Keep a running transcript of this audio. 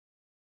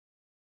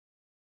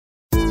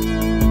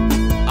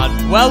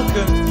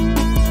Welcome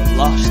to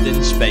Lost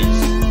in Space.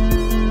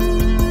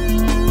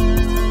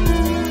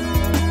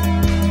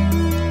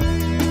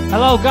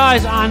 Hello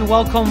guys and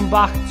welcome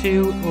back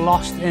to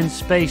Lost in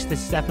Space.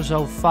 This is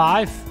episode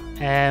 5.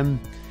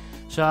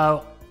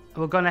 So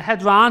we're going to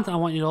head round. I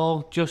want you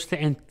all just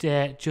to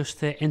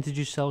introduce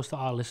yourselves to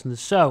our listeners.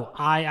 So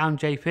I am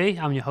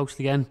JP. I'm your host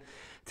again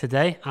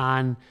today,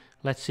 and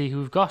let's see who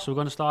we've got. So we're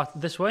going to start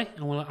this way,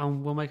 and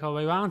we'll make our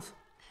way around.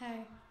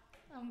 Hey,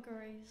 I'm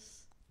Grace.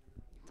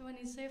 Do I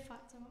need to say a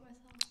fact about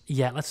myself?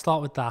 Yeah, let's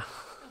start with that.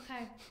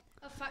 Okay,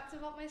 a fact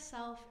about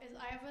myself is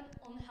I have an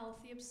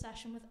unhealthy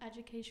obsession with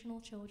educational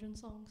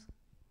children's songs.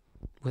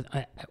 With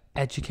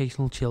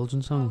educational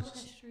children's songs. Oral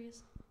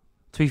histories.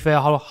 To be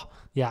fair,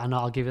 yeah, I know,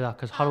 I'll give you that,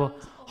 because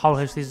Horror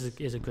Histories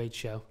is a great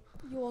show.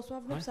 You also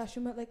have an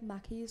obsession with like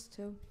Mackies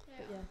too.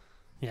 Yeah.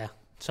 Yeah.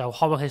 So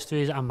Horror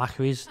Histories and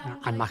Macquaries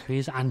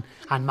and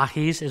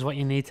Mackies is what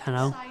you need to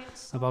know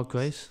about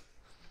Grace.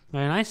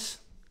 Very nice.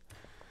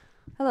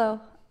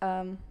 Hello,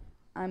 I'm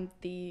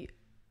the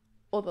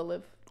other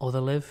Liv.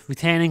 Other Liv,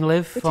 returning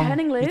Liv,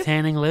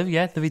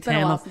 yeah, the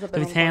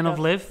return of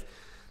Liv.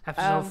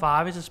 Episode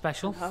 5 is a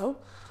special. Hello.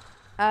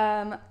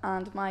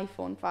 And my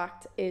fun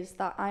fact is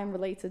that I'm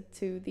related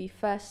to the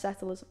first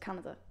settlers of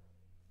Canada.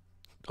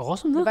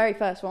 Awesome, The though. very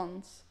first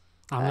ones.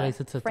 I'm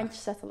related to French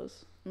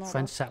settlers.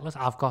 French settlers.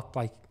 I've got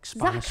like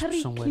Spanish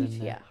Zachary somewhere in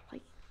there. Cloutier,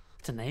 like,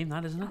 It's a name,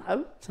 that, isn't it?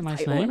 oh, It's a nice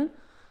title, name. isn't it?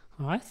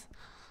 All right.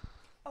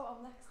 Oh,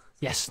 I'm next.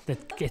 Yes,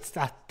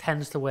 that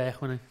tends to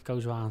work when it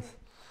goes round.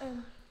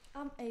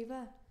 I'm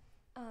Ava,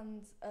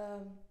 and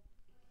oh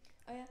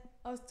yeah,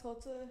 I was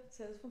taught to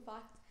say this fun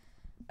fact.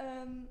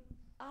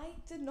 I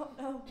did not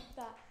know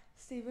that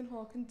Stephen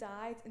Hawking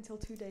died until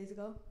 2 days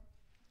ago.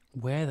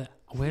 Where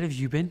have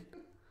you been?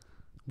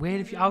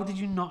 How did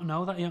you not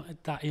know that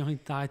he only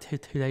died two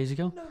days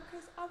ago? No,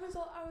 because I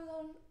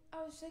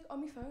was like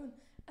on my phone,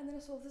 and then I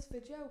saw this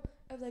video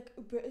of like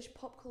a British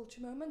pop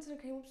culture moment, and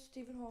it came up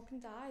Stephen Hawking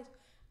died,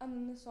 and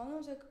then the song, I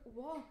was like,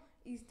 what?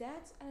 He's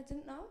dead, and I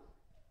didn't know.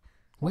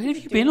 Where have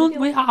you been?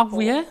 Where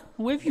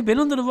have you been,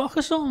 under the rock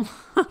or something?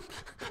 I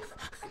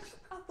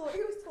thought he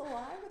was still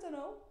alive. I don't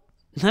know.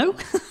 No.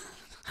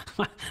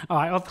 All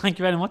right. Well, thank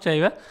you very much,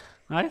 Ava.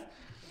 Right.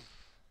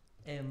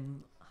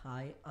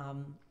 Hi,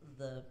 I'm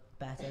the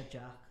Better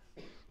Jack.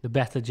 The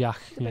Better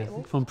Jack. Yeah,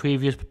 from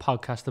previous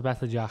podcast, the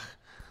Better Jack.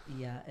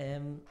 Yeah.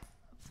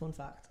 Fun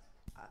fact.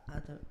 I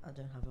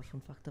don't have a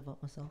fun fact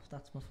about myself.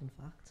 That's my fun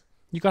fact.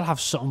 You gotta have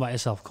something about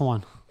yourself. Come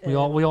on. We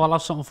all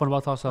have something fun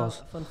about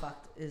ourselves. Fun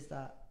fact is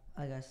that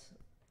I guess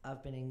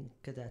I've been in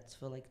cadets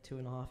for like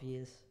 2.5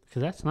 years.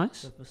 Cadets,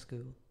 nice. With my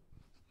school.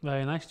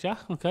 Very nice,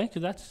 Jack. Okay,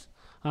 cadets.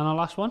 And our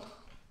last one.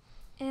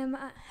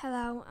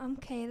 Hello, I'm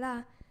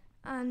Kayla,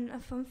 and a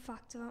fun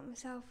fact about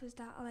myself is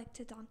that I like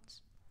to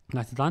dance. You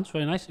like to dance,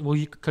 very nice. Well,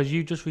 because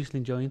you just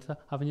recently joined,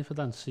 haven't you, for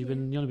dance? You've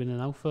only been in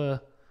now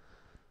for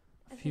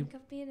I think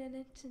I've been in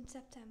it since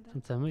September.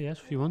 September, yes,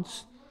 a few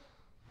months.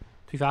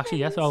 Actually,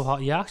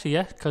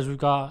 yes, because we've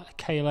got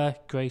Kayla,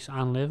 Grace,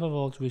 and Liv have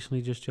all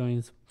recently just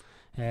joined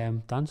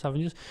dance, haven't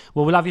you?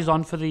 Well, we'll have you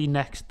on for the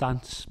next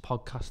dance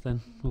podcast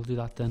then. We'll do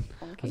that then.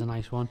 Okay. As a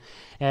nice one.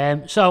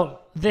 So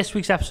this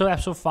week's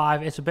episode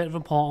 5, it's a bit of an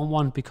important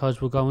one because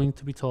we're going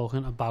to be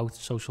talking about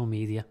social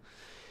media.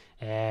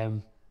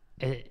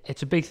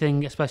 It's a big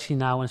thing, especially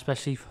now, and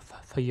especially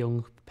for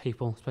young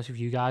people, especially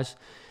for you guys.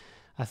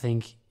 I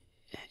think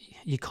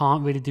you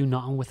can't really do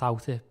nothing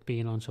without it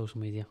being on social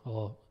media,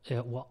 or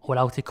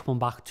without it coming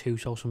back to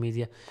social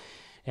media.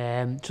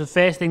 So the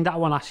first thing that I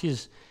want to ask you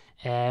is,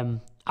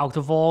 out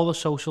of all the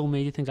social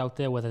media things out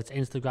there, whether it's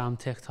Instagram,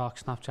 TikTok,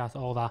 Snapchat,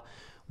 all that,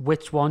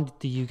 which one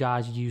do you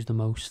guys use the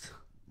most?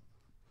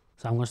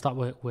 So I'm going to start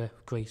with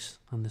Grace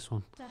on this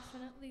one.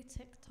 Definitely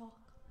TikTok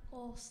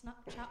or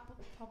Snapchat,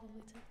 but probably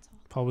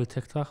TikTok. Probably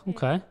TikTok. Yeah.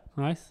 Okay,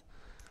 nice.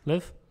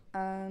 Liv?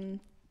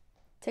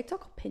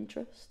 TikTok or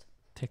Pinterest?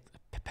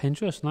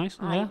 Pinterest, nice.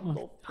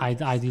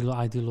 I do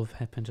love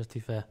Pinterest, to be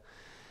fair.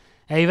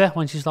 Ava,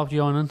 when she stopped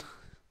yawning?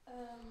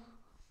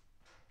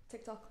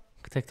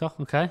 TikTok,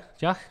 okay.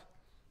 Jack?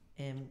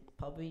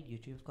 Probably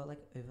YouTube's got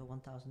like over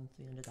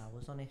 1,300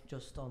 hours on it,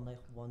 just on like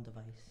one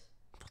device.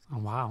 Oh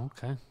wow,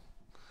 okay.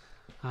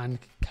 And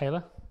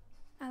Kayla?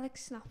 I like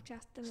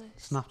Snapchat the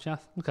most. Snapchat,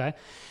 okay.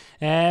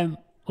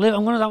 Liv,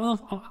 I'm going to that one.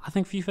 I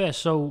think for you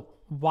first. So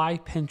why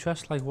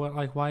Pinterest?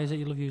 Why is it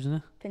you love using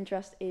it?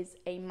 Pinterest is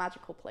a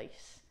magical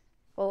place.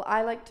 Well,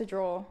 I like to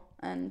draw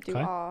and do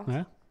art,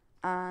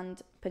 and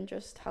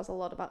Pinterest has a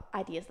lot about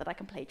ideas that I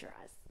can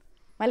plagiarize.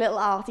 My little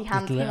arty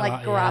hand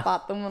can grab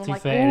at them, and I'm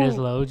like, it is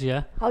loads,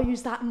 yeah. I'll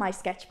use that in my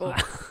sketchbook.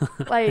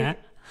 I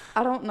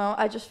don't know.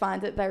 I just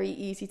find it very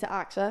easy to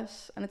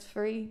access, and it's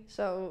free.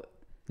 So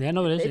yeah,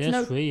 no, it is.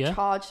 It's free, yeah.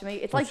 Charge to me.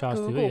 It's like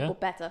Google, but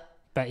better.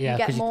 But yeah,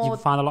 because you can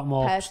find a lot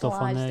more stuff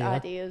on there.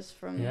 Ideas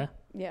from yeah.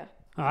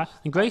 All right,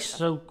 and Grace.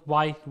 So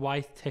why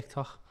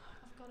TikTok?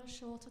 I've got a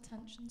short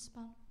attention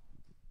span.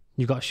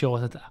 You got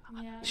short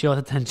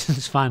attention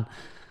span.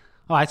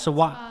 All right, so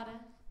what? I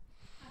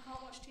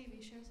can't watch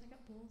TV shows. I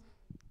get bored.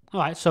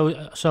 All right,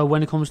 so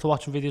when it comes to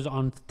watching videos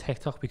on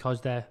TikTok, because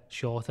they're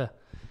shorter,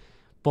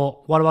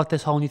 But what about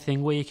this whole new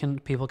thing where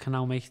people can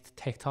now make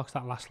TikToks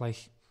that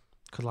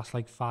could last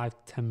like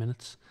 5-10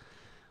 minutes?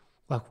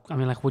 Like, I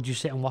mean, like, would you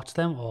sit and watch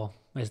them, or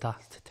is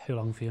that too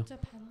long for you?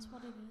 Depends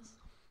what it is.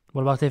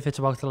 What about if it's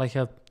about like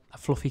a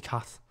fluffy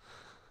cat?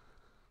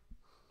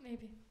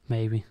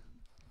 Maybe.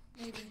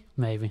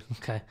 Maybe.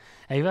 Okay.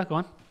 Ava, go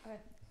on.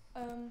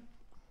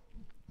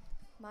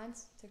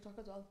 Mine's TikTok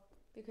as well,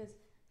 because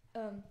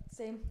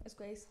same as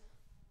Grace,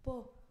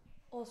 but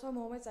also I'm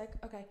always like,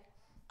 okay,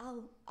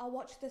 I'll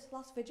watch this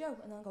last video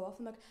and then I'll go off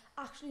and like,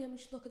 actually let me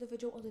just look at the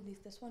video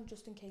underneath this one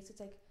just in case it's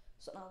like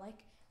something I like,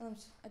 and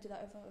I do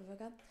that over and over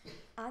again.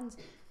 And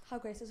how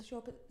Grace has a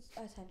short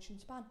attention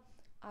span,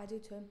 I do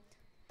too.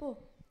 But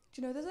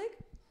do you know there's like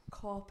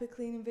carpet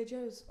cleaning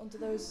videos under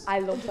those? I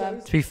love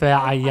them. To be fair,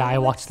 I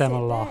would watch them a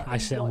sit lot. there I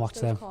sit and watch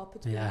those them.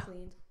 carpets being Yeah.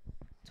 cleaned.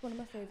 It's one of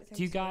my favourite things.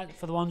 Do you guys,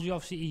 for the ones you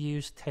obviously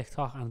use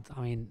TikTok, and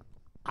I mean,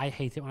 I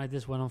hate it when I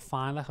just when I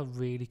find like a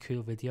really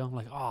cool video, I'm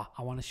like, oh,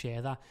 I want to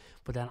share that,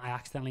 but then I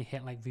accidentally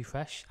hit like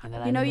refresh, and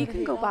then You know, you never can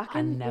hit go that. back I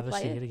and never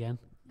replay see it. it again.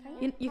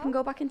 You can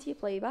go back into your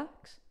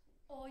playbacks.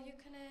 Or you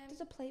can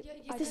There's a play.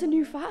 you Is this a can-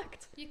 new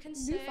fact? You can New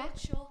search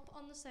fact. up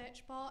on the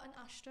search bar an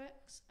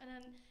asterisk, and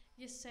then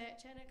you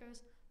search it and it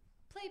goes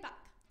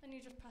playback, and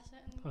you just press it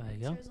and Oh, there it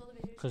you go. shows all the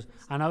videos. Because you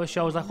can I know it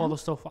shows like all the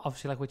stuff,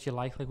 obviously like which you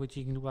like which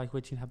you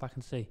can head back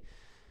and see,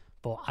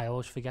 but I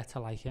always forget to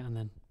like it and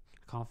then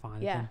I can't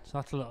find it. Yeah. Then. So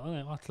that's a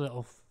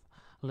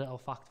little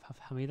fact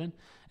for me then.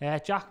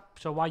 Jack,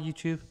 so why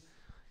YouTube?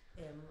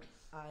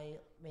 I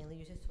mainly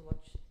use it to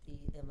watch the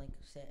like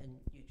certain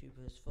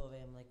YouTubers for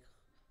like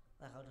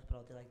I'll just put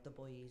out there like the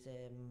boys,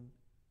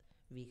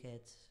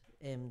 Rekids,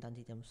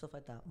 Dandy Dim, stuff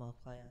like that,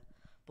 Markiplier.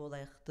 But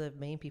like the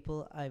main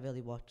people I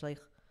really watch like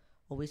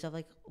always have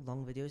like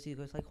long videos. You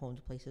go to like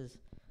haunted places,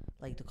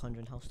 like the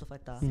Conjuring House, stuff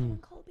like that.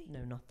 Colby.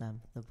 No, not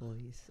them, the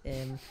boys.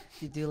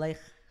 You do like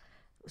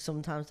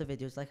sometimes the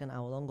video's like an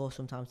hour long, or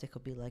sometimes it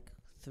could be like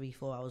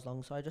 3-4 hours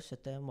long. So I just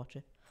sit there and watch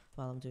it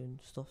while I'm doing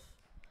stuff.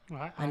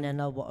 Right. And then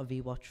I'll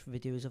rewatch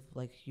videos of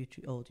like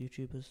old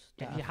YouTubers.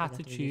 If you had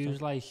to choose,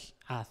 like,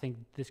 I think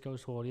this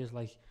goes for audience,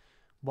 like,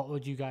 what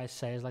would you guys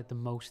say is like the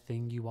most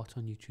thing you watch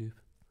on YouTube?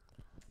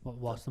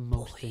 What's the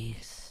most thing?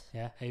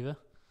 Yeah, Ava?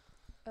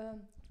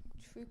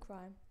 True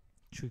crime.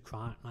 True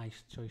crime,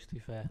 nice choice to be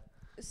fair.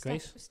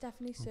 Grace?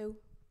 Stephanie Sue,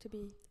 to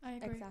be I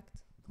agree.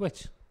 exact.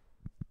 Which?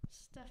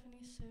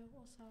 Stephanie Sue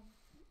also.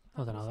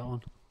 I don't know that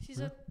one. She's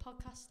Yeah. a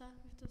podcaster.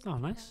 Who does Oh,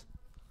 podcasts. nice.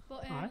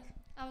 But Alright.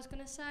 I was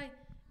gonna say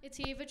it's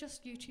either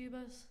just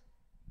YouTubers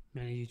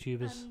Many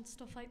YouTubers. and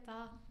stuff like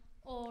that,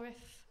 or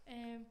if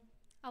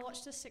I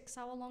watched a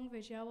 6-hour long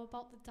video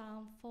about the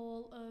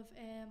downfall of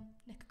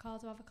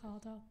Nicocardo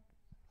avocado.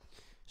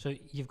 So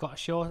you've got a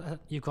short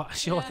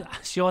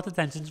Yeah. short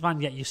attention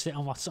span, yet you sit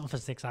and watch something for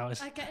 6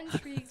 hours. I get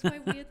intrigued by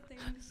weird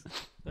things.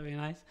 Very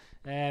nice.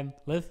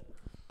 Liv?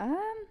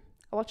 I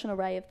watch an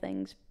array of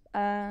things.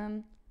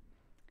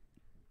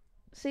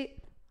 See,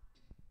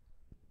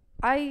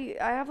 I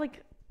have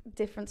like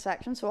different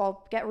sections, so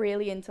I'll get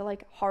really into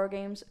like horror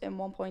games in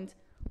one point,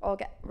 or I'll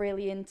get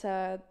really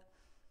into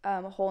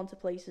haunted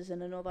places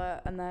in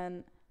another, and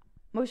then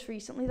most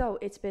recently though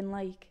it's been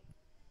like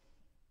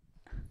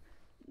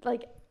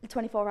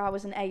 24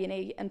 hours in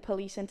A&E and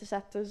police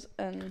interceptors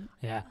and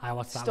Yeah, I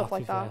watch that Stuff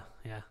lot, like to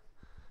be fair.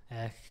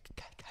 Yeah.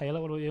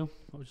 Kayla, what about you?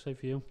 What would you say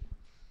for you?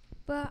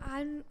 But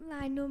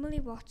I normally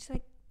watch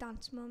like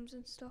Dance Moms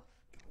and stuff.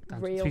 To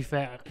real. be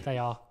fair, they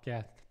are.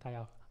 Yeah, they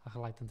are. I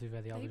like them to be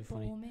fair. They are They really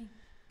funny. bore me.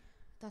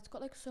 That's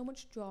got like so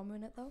much drama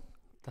in it though.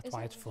 That's Is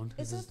why it- it's fun.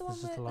 Is There's it the one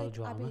just with a lot of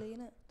like Abby drama. Lee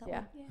in it? That Yeah.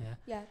 one? Yeah.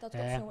 Yeah, that's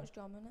got so much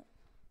drama in it.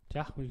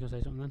 Jack, were you gonna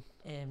say something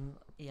then?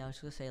 Yeah, I was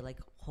gonna say like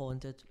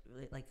haunted,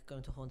 like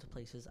going to haunted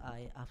places.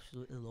 I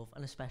absolutely love,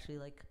 and especially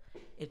like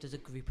if there's a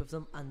group of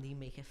them and they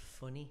make it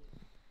funny.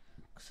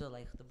 So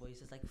like the boys,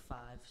 there's like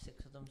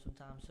 5-6 of them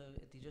sometimes. So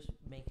they just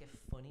make it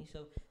funny.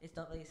 So it's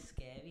not really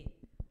scary.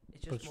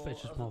 It's But just more,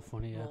 it's just of more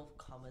funny, yeah. more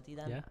comedy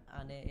then, Yeah.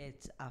 and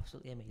it's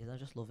absolutely amazing. I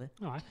just love it.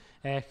 All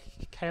right.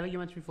 Kayla, you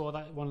mentioned before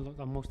that one of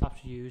the most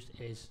apps you used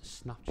is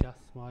Snapchat.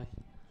 Why?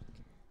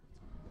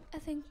 I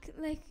think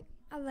like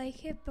I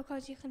like it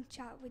because you can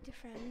chat with your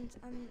friends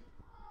and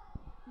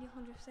you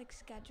can just like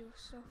schedule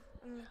stuff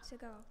and like to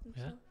go out and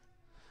Yeah. stuff.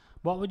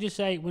 What would you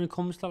say when it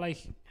comes to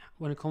like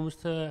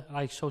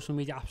social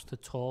media apps to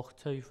talk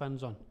to your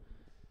friends on?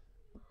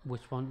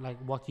 Which one, like,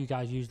 what do you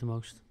guys use the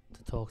most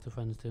to talk to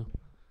friends to?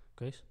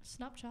 Grace?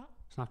 Snapchat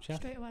Snapchat?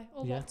 straight away,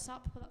 or Yeah.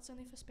 WhatsApp, but that's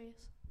only for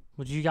space.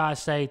 Would you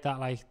guys say that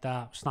like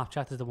that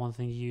Snapchat is the one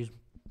thing you use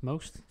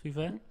most, to be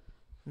fair?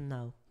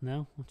 No,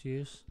 No? What do you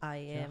use? I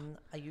Yeah.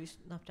 I use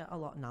Snapchat a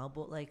lot now,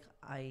 but like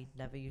I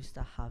never used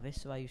to have it.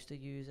 So I used to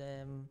use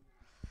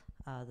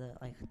the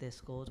like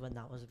Discord when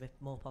that was a bit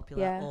more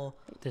popular, Yeah. or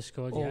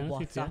Discord, or yeah. to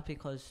be WhatsApp fair.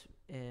 because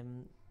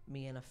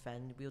me and a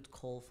friend we would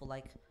call for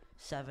like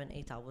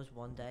 7-8 hours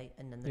one day,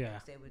 and then the Yeah.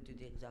 next day we'd do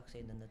the exact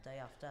same, and the day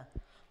after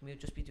we would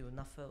just be doing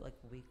that for like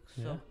weeks.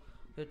 Yeah. So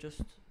we'd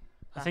just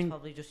that's think-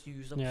 probably just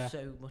used up yeah.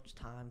 so much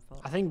time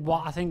for. I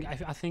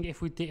think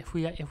if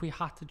we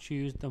had to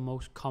choose the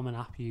most common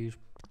app used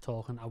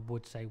talking, I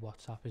would say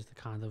WhatsApp is the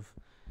kind of,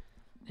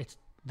 it's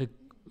the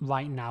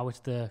right now it's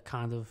the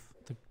kind of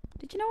the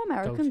Did you know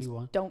Americans go-to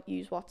one. don't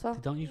use WhatsApp?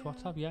 They don't use Yeah.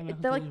 WhatsApp, yeah.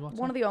 Americans They're don't like use WhatsApp,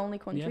 one of the only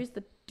countries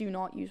that do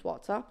not use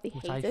WhatsApp. They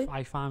which hate it.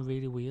 I find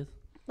really weird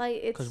Like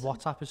it's because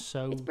WhatsApp is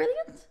so it's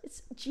brilliant.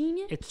 It's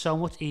genius. it's so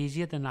much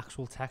easier than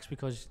actual text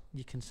because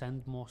you can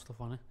send more stuff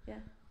on it. Yeah.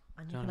 And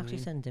Do you you know can what I actually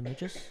mean? send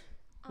images.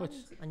 Which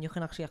And you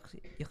can actually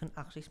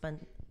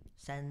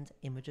send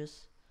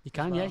images. you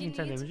can, well. yeah, You you can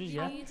send need, images,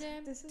 you yeah. need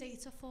This is-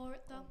 data for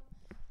it though.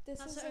 This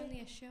That's is the a- only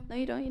issue. No,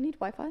 you don't. You need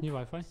Wi-Fi. New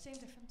Wi-Fi. Same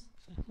difference.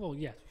 Well,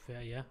 yeah, to be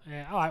fair,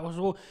 yeah. All right. Well,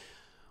 so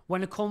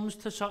when it comes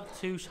to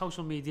to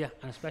social media,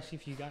 and especially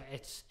if you got,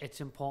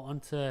 it's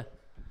important to.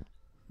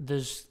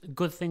 There's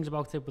good things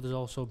about it, but there's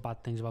also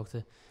bad things about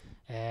it.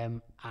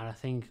 And I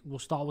think we'll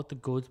start with the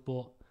good.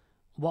 But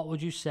what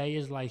would you say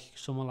is like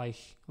someone like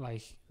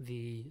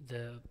the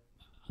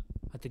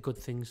good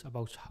things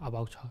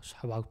about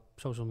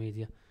social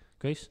media,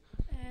 Grace?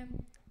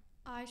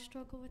 I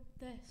struggle with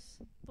this,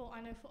 but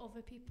I know for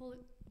other people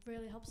it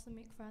really helps them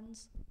make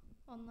friends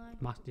online.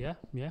 Matt, yeah,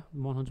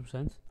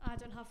 100%. I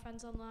don't have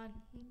friends online.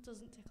 It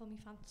doesn't tickle me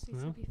fancy,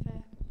 No. to be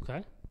fair.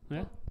 Okay,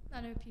 yeah. But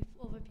I know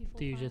other people.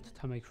 Do use find it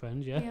to make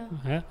friends, yeah. Yeah.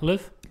 Yeah,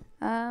 Liv.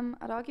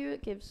 I'd argue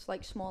it gives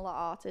like smaller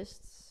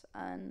artists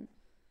and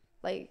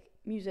like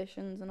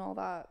musicians and all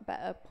that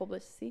better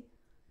publicity,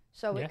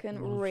 so Yeah, it can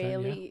 100%,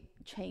 really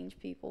change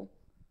people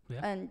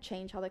Yeah. and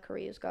change how their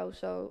careers go.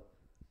 So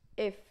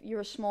if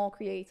you're a small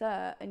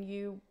creator and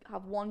you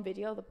have one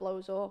video that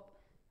blows up,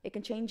 it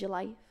can change your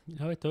life.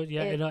 No, it does.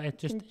 Yeah, it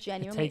just can it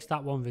genuinely, takes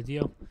that one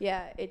video.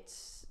 yeah,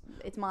 it's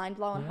mind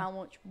blowing Yeah. how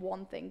much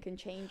one thing can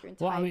change your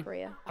Well, entire I mean,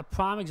 career. A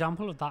prime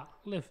example of that,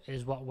 Liv,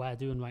 is what we're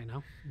doing right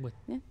now with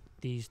Yeah.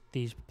 these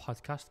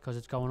podcasts, because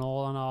it's going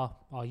all on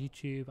our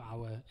YouTube,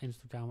 our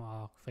Instagram,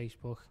 our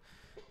Facebook,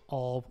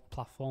 all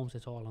platforms.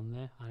 It's all on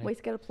there. And Way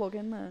to get a plug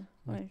in there.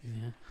 Nice.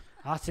 yeah,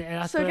 that's it.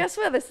 That's So guess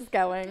where this is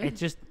going?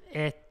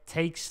 it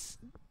takes,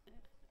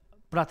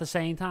 but at the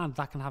same time,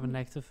 that can have a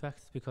negative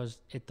effect because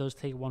it does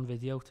take one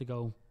video to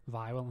go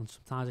viral, and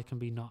sometimes it can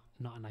be not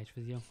a nice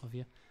video of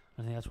you.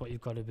 I think that's what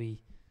you've got to be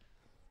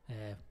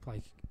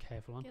like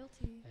careful on.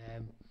 Guilty.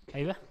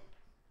 Ava,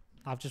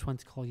 I've just went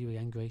to call you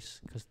again, Grace,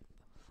 because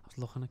I was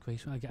looking at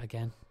Grace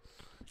again.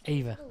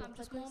 Ava. Oh, I'm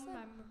just like more this then?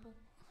 memorable.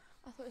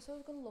 I thought it was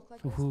going to look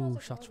like this. and I was Ooh,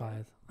 like, shots no, no.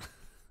 fired.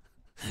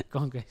 Go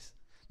on, Grace.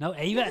 No,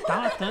 Ava,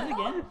 damn it, done it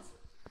again.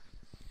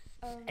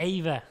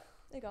 Ava.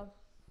 There you go.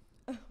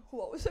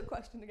 What was the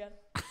question again?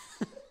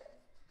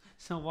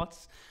 So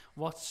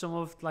what's some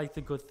of like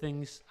the good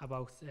things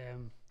about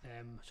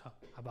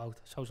about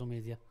social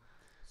media?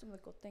 Some of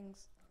the good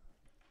things.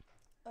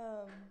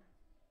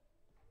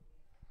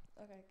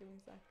 Okay, give me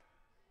a sec.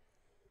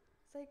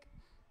 It's like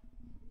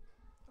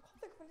I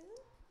can't think of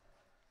anything.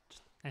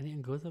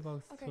 Anything good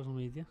about Okay. social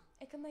media?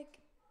 It can like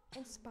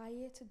inspire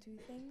you to do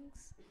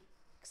things.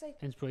 'Cause like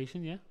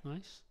Inspiration, yeah,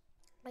 nice.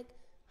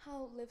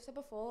 how Liv said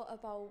before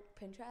about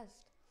Pinterest,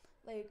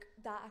 like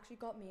that actually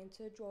got me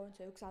into drawing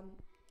too. 'Cause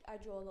I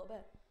draw a little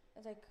bit.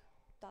 It's like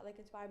that like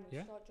inspired me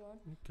Yeah. to start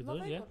drawing. Good, Not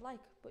very yeah. good, like,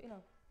 but you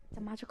know. It's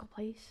a magical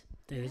place.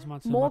 It is Yeah.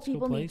 it's a More magical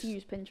people place. need to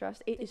use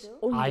Pinterest. It They is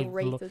do. I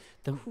underrated.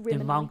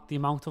 The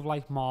amount of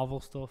like Marvel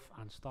stuff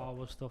and Star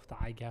Wars stuff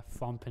that I get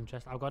from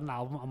Pinterest. I've got an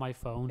album on my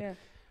phone Yeah.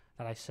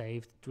 that I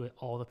saved with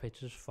all the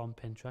pictures from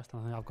Pinterest,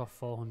 and I think I've got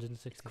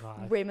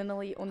 465.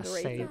 Criminally I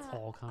underrated. saved Yeah,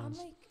 all I'm kinds.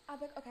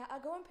 like, okay, I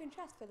go on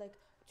Pinterest for like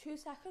 2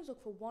 seconds,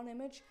 look for one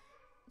image.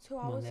 2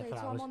 I'm on hours there for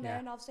later, hours, I'm on yeah. there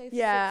and I'll save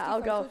Yeah, 60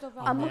 I'll go. photos of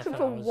I'm I'm there looking for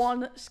for hours.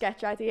 one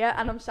sketch idea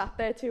and I'm sat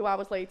there 2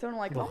 hours later and I'm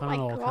like, Looking oh my at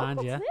all god, kinds,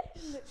 what's yeah.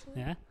 this? Literally.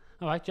 Yeah.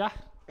 All right, Jack.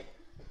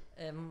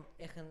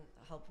 It can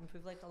help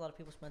improve like a lot of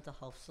people's mental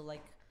health. So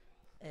like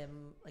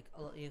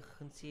you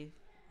can see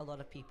a lot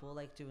of people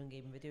like doing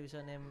gaming videos,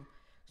 and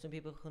some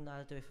people can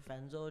either do it for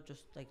friends or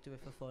just like do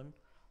it for fun,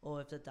 or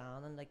if they're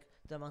down, and like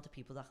the amount of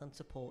people that can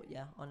support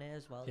you on it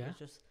as well Yeah. is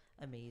just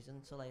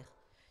amazing. So like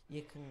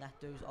you can let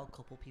those odd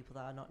couple people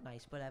that are not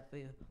nice, but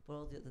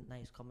all the other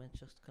nice comments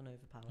just can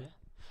overpower. Yeah.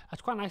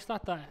 It's quite nice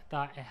that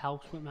it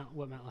helps with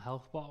mental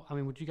health. But I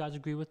mean, would you guys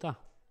agree with that?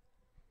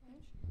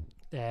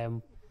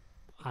 And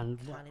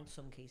It can in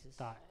some cases.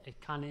 that it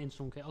can in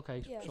some cases. Okay,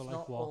 Yeah. so It's like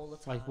not what? all the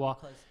time Like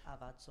what? because I've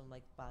had some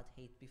like bad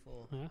hate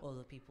before. Yeah.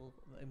 Other people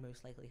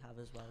most likely have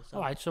as well. So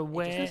All right, so I was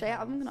where gonna say,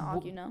 I'm gonna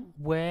argue now.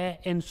 where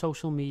in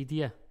social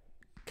media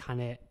can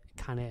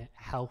it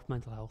help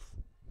mental health?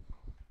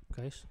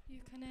 Grace? You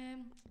can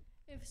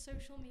if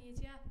social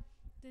media,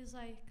 there's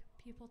like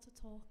people to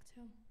talk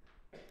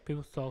to.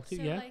 People to talk to,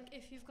 So yeah. like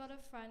if you've got a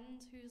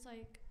friend who's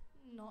like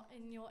not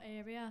in your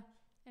area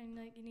and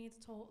like you need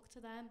to talk to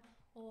them,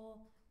 or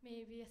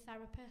maybe a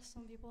therapist.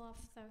 Some people have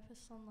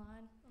therapists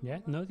online. and Yeah, all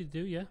that. no, they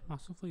do, yeah,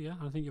 massively, yeah.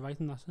 I think you're right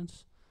in that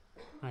sense.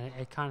 And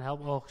it can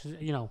help, or 'cause,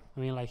 you know, I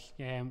mean,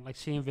 like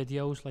seeing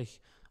videos like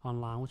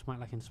online, which might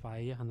like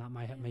inspire you, and that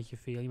might Yeah. make you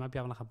feel you might be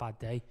having like a bad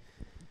day.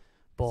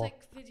 It's But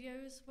like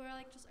videos where I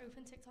like just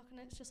open TikTok and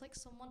it's just like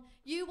someone,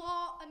 you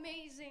are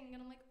amazing,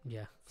 and I'm like,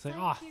 yeah, it's like,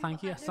 Thank oh, you,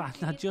 thank but you. I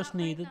don't I need just that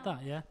right needed now.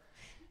 that,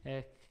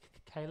 yeah.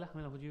 Kayla, I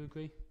mean, would you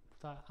agree with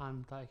that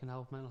it can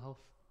help mental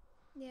health?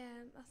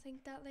 Yeah, I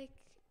think that like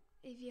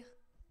if you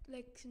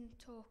like can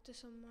talk to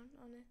someone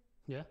on it.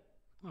 Yeah.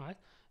 All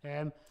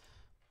right.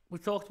 We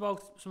talked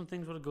about some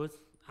things that are good,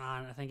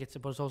 and I think it's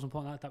also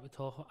important that we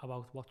talk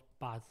about what's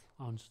bad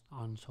on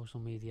social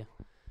media.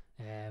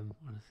 And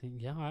I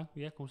think all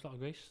right, comes a lot of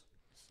grace.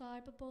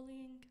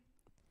 Cyberbullying.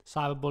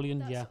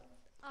 Cyberbullying, yeah,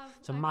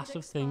 it's a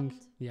massive thing.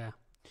 Yeah.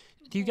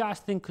 Do you guys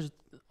think, because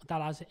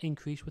that has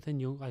increased within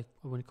young, like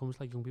when it comes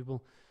to like young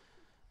people,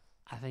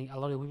 I think a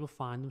lot of people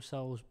find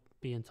themselves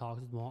being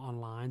targeted more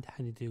online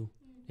than they do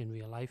in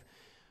real life.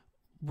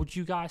 Would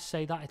you guys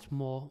say that it's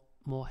more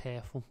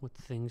hateful with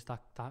the things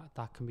that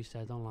can be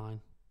said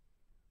online?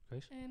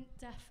 Grace?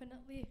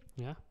 Definitely.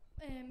 Yeah.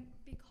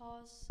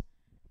 Because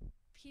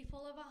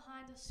people are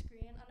behind a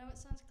screen. I know it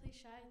sounds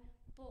cliche,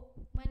 but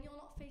when you're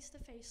not face to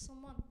face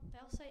someone,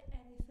 they'll say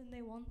anything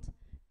they want.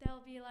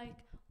 They'll be like,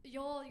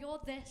 you're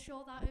this,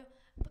 you're that.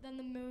 But then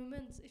the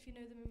moment, if you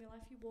know them in real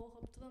life, you walk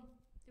up to them,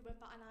 they won't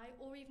bat an eye.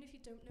 Or even if you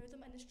don't know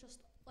them and it's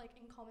just like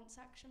in comment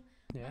section,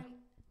 Yeah. and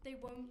they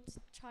won't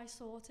try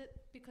sort it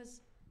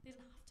because they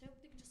don't have to.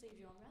 They can just leave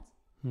you on red.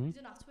 Mm-hmm.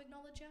 They don't have to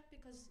acknowledge you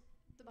because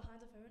they're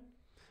behind a phone.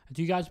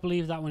 Do you guys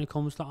believe that when it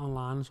comes to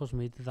online and social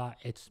media, that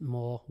it's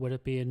more, with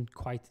it being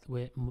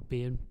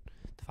being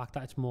the fact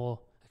that it's more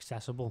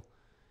accessible,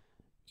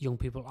 young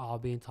people are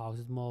being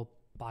targeted more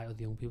by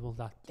other young people,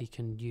 that they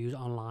can use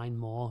online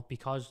more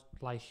because,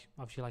 like,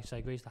 obviously, like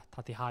say, Grace,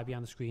 that they hide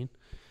behind the screen,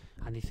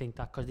 and they think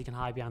that because they can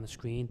hide behind the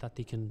screen that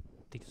they can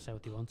say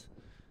what they want.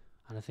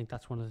 And I think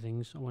that's one of the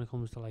things when it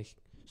comes to like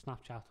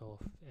Snapchat or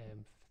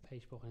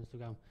Facebook and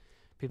Instagram,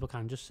 people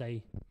can just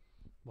say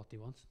what they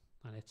want,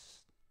 and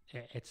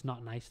it's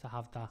not nice to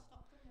have that.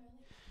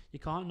 You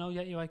can't know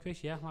yet, you're right,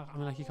 Grace, yeah. I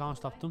mean, like, you can't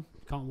stop them.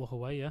 You can't walk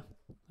away, yeah.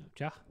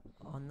 Jack?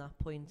 On that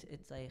point,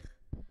 it's like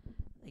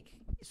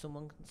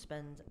someone can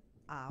spend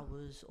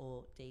hours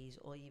or days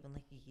or even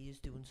like years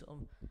doing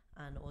something,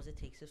 and all it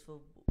takes is for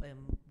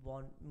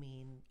one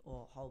mean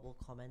or horrible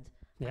comment,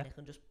 Yeah. and it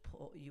can just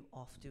put you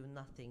off doing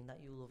that thing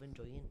that you love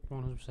enjoying.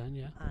 100%,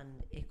 yeah.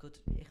 And it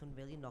can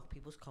really knock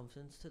people's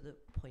confidence to the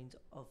point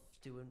of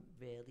doing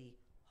really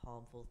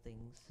harmful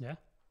things. Yeah.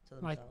 To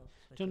Like,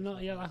 themselves. do you know,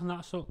 yeah, like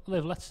that. So,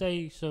 Liv, let's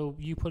say, so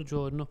you put a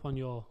Jordan up on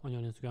your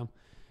Instagram,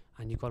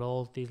 and you've got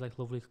all these like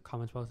lovely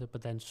comments about it,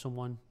 but then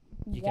someone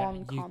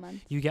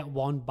comment. you get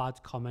one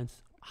bad comment.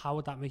 How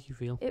would that make you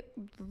feel? It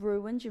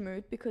ruins your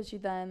mood because you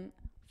then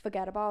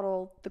forget about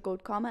all the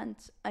good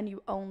comments and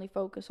you only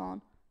focus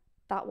on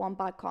that one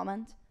bad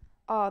comment.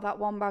 Oh, that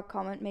one bad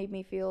comment made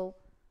me feel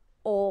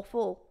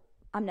awful.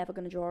 I'm never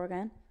going to draw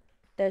again.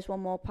 There's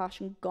one more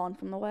passion gone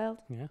from the world.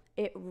 Yeah.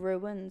 It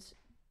ruins.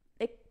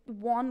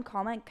 One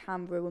comment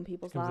can ruin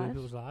people's lives. Ruin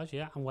people's lives,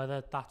 yeah. And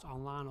whether that's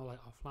online or like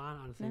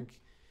offline, and I think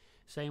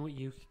same with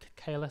you,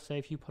 Kayla. Say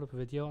if you put up a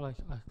video like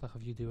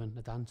of you doing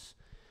a dance,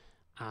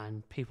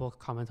 and people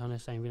comment on it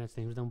saying really nice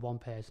things, then one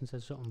person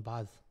says something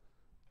bad,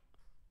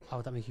 how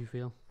would that make you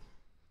feel?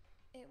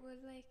 It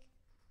would like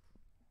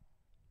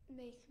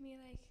make me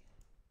like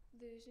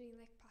lose me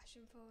like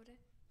passion for it.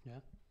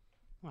 Yeah.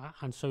 Right.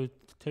 And so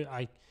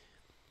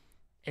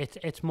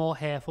it's more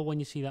hateful when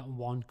you see that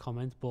one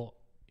comment, but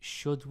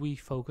should we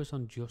focus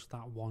on just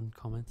that one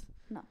comment?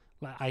 No.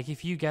 Like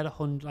if you get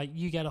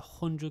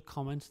 100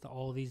 comments to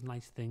all these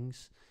nice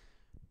things,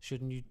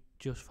 shouldn't you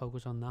just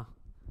focus on that?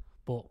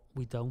 But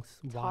we don't.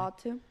 It's Why? hard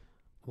to.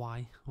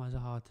 Why is it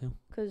hard to?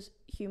 Because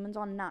humans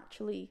are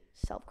naturally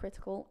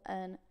self-critical,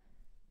 and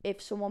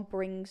if someone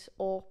brings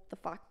up the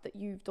fact that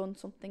you've done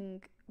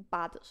something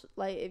bad,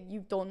 like if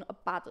you've done a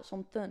bad at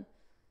something,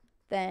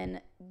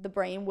 then the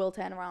brain will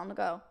turn around and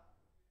go,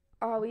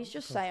 oh, he's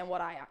just saying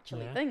what I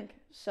actually think.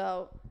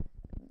 So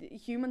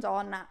humans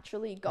are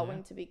naturally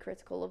going to be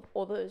critical of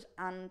others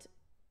and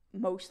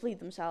mostly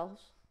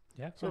themselves.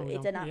 Yeah. So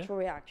it's a natural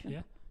reaction.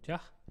 Yeah.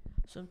 Jack?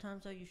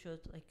 Sometimes though you should,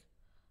 like,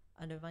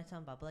 I know it might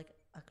sound bad, but like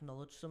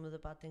acknowledge some of the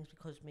bad things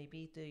because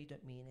maybe they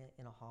don't mean it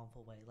in a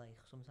harmful way. Like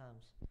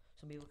sometimes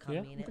some people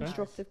can mean it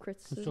constructive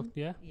criticism.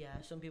 yeah,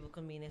 some people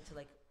can mean it to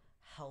like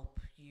help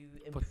you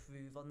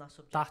improve on that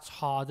subject. That's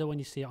harder when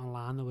you see it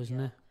online though, isn't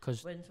it?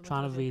 Because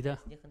trying to read it,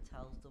 you can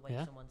tell the way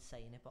someone's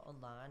saying it, but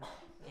online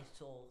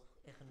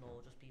it can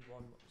all just be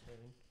one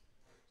tone,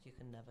 so you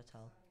can never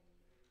tell.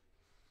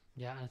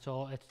 Yeah,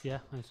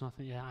 and it's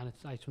nothing. Yeah, and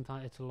it's like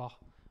sometimes it's a lot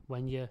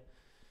when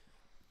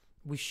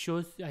we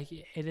should, like,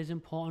 it is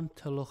important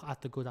to look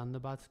at the good and the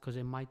bad, because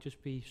it might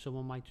just be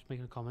someone might just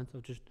making a comment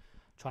or just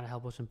trying to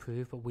help us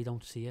improve, but we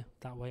don't see it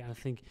that way. And I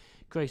think,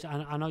 Grace,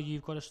 I know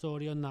you've got a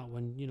story on that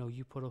when, you know,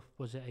 you put up,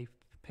 was it a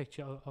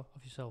picture of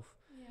yourself?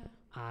 Yeah.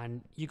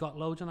 And you got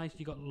loads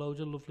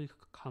of lovely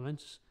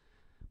comments,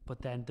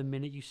 but then the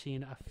minute you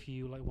seen a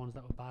few like ones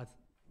that were bad,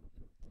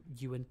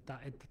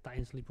 that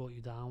instantly brought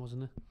you down,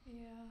 wasn't it?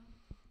 Yeah.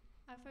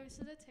 I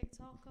posted a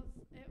TikTok of,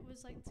 it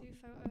was like 2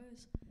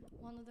 photos.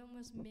 One of them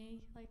was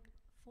me like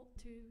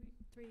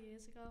 3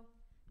 years ago.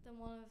 Then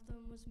one of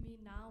them was me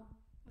now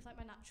with like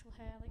my natural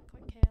hair, like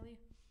quite curly.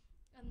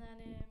 And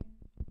then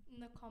in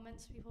the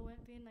comments people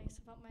weren't being nice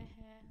about my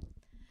hair.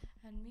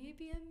 And me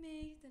being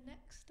me, the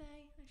next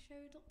day I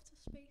showed up to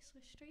space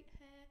with straight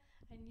hair,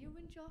 and you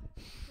and Josh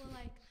were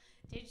like,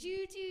 did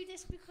you do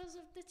this because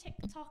of the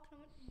TikTok? And I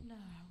went, no,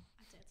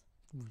 I did.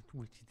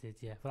 Which you did,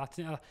 yeah. But that's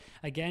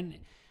again,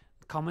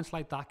 comments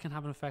like that can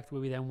have an effect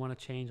where we then want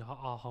to change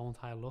our whole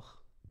entire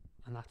look,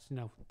 and that's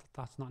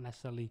that's not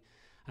necessarily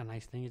a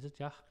nice thing, is it,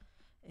 Jack?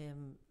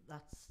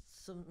 That's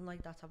something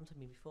like that's happened to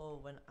me before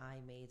when I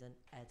made an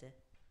edit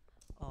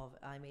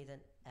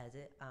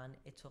and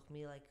it took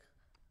me like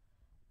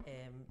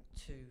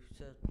 2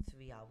 to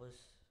 3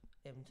 hours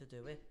to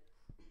do it,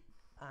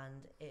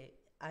 and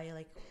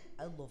I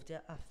loved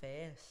it at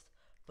first,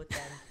 but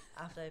then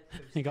after I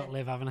posted You got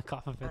Liv having a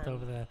cough fit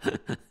over there.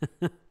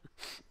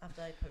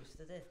 after I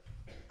posted it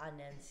and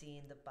then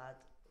seeing the bad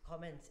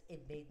comments,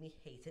 it made me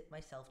hate it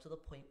myself to the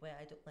point where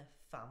I don't let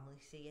family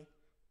see it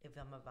if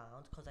I'm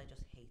around, because I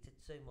just hate it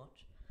so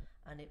much,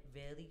 and it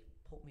really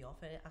put me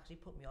off, and it actually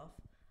put me off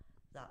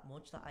that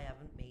much that I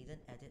haven't made an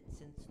edit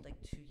since like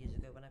 2 years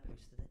ago when I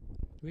posted it.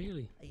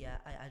 Really? Yeah,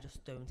 I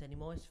just don't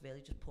anymore. It's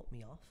really just put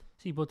me off.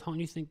 See, but don't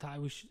you think that I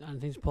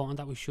think it's important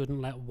that we shouldn't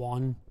let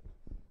one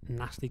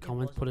nasty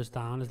comment put us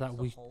down? Is that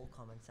the we? whole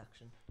comment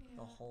section,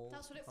 the whole.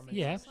 That's what it comment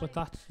feels Yeah, like. but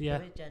that's yeah.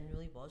 But it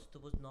genuinely was.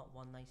 There was not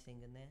one nice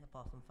thing in there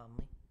apart from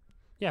family.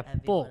 Yeah,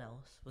 Everyone but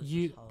else was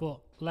you. just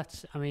horrible. But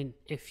let's. I mean,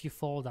 if you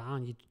fall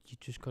down, you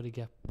just got to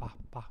get back.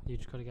 You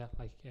just got to get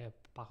back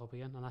up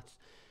again, and that's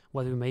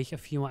whether we make a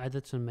few more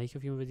edits and make a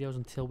few more videos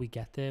until we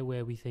get there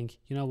where we think,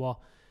 you know what,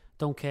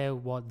 don't care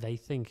what they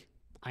think.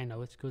 I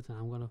know it's good, and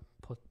I'm gonna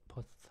put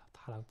that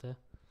out there,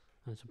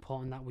 and it's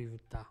important that how we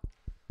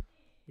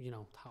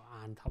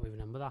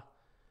remember that.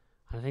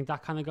 And I think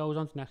that kind of goes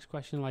on to the next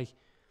question, like,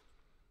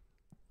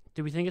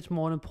 do we think it's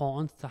more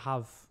important to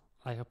have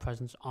like a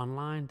presence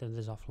online than it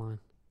is offline?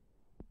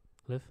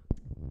 Liv?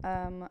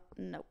 No.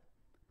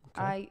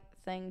 Okay. I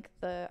think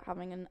that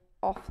having an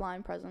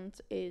offline presence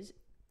is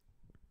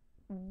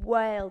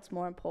worlds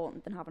more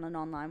important than having an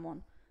online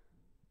one,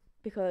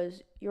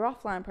 because your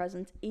offline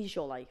presence is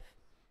your life.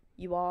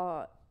 You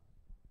are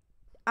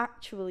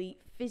actually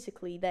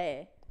physically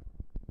there.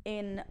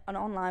 In an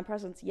online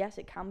presence, yes,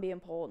 it can be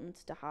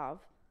important to have,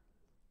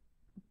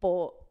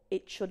 but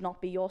it should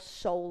not be your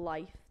sole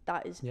life.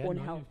 That is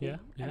unhealthy,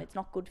 and it's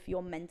not good for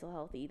your mental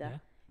health either. Yeah.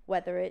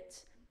 Whether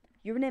it's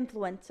you're an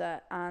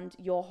influencer and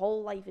your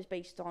whole life is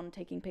based on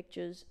taking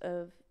pictures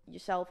of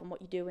yourself and what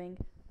you're doing,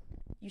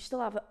 you still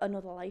have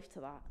another life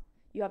to that.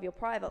 You have your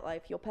private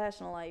life, your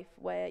personal life,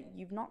 where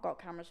you've not got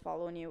cameras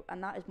following you,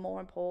 and that is more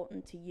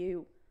important to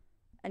you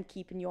and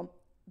keeping your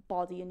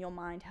body and your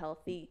mind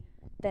healthy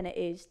than it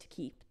is to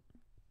keep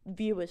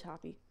viewers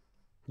happy.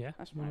 Yeah,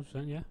 That's my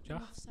 100%. Yeah, Jack.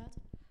 Enough said.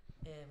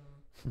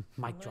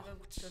 Mic I'm drop. gonna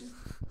go just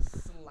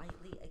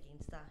slightly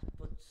against that,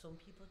 but some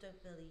people prefer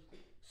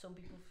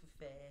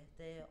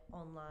their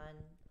online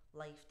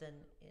life than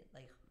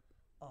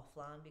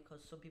offline,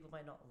 because some people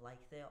might not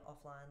like their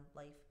offline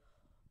life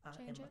at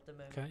the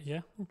moment. Okay.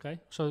 Yeah. Okay.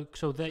 So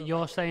that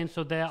you're saying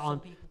they're some on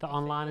people the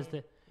online is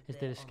prefer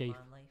their escape.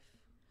 online life.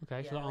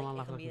 Okay. So Yeah, the online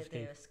life it is can like be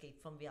an their escape.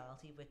 escape from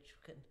reality, which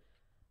can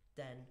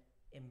then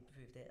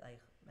improve their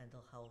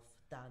mental health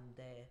than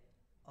their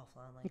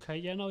offline life. Okay.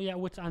 Yeah. No. Yeah.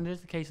 Which and it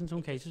is the case in some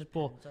It just cases,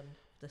 but depends on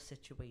the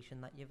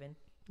situation that you're in.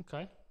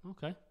 okay.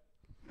 Okay.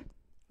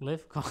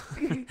 Liv. Go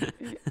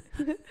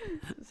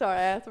Sorry,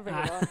 I have to bring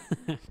it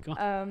Go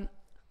on.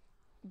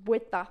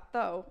 With that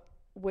though,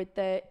 with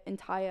their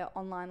entire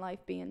online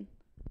life being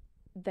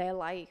their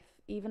life,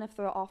 even if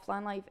their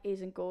offline life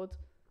isn't good,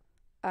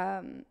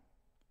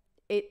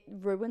 it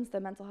ruins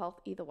their mental health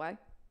either way.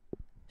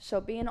 So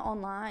being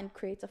online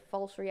creates a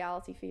false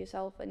reality for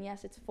yourself, and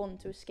yes, it's fun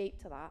to escape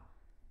to that.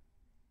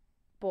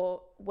 But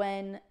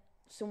when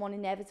someone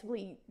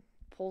inevitably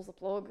pulls the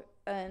plug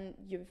and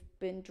you've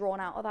been drawn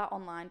out of that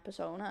online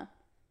persona,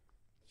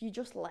 you're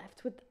just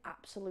left with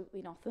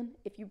absolutely nothing.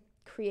 If you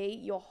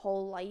create your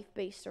whole life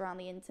based around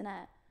the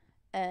internet,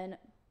 and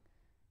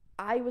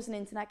I was an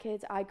internet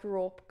kid, I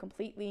grew up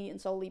completely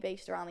and solely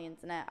based around the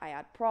internet. I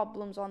had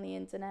problems on the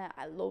internet.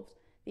 I loved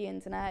the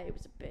internet. It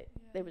was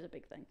a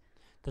big thing.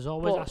 There's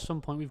always at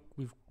some point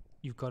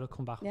you've got to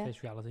come back and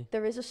face reality.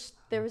 There is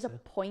a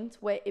point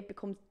where it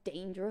becomes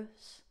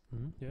dangerous.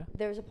 Yeah.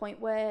 There is a point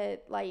where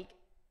like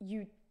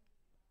you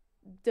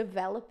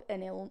develop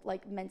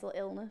mental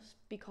illness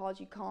because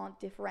you can't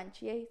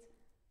differentiate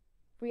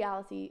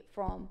reality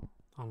from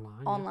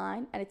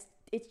online, and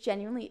it's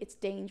genuinely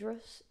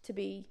dangerous to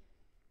be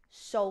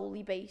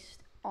solely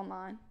based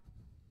online.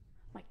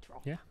 Mic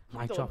drop. Yeah.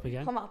 Mic drop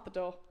again. Come out the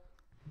door.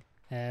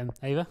 Ava.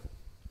 I handled,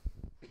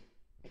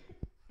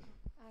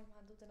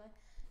 didn't I?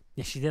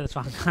 Yes, she did. That's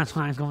why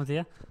I'm coming to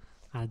you.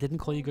 And I didn't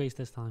call you Grace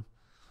this time.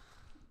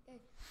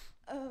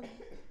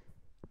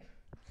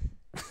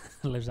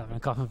 Liv's having a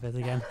coughing fit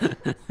again.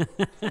 It's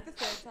like the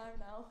third time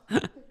now.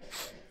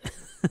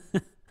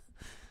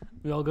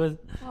 We all good?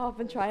 Oh, I've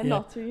been trying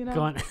not to, you know.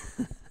 Go on.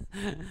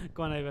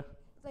 Go on, Ava.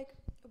 Like,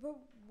 about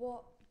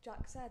what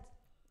Jack said,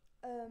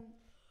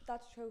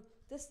 that's true.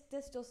 This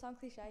does sound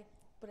cliche,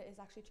 but it is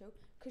actually true.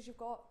 Because you've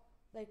got,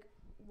 like,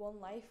 one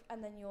life,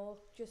 and then you're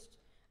just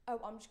oh,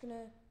 I'm just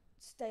gonna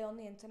stay on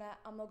the internet,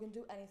 I'm not gonna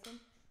do anything.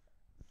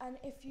 And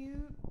if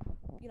you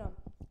know,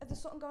 if there's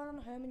something going on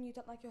at home and you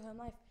don't like your home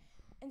life,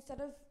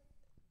 instead of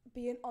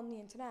being on the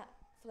internet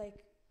for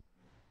like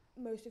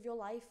most of your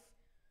life,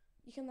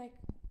 you can like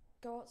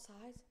go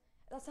outside.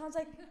 That sounds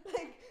like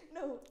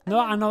no. No,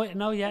 I know it.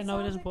 No, yeah, it no,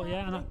 it sounds isn't. like But that,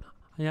 yeah, I know. like,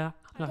 Yeah,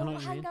 I know go what you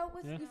mean. hang out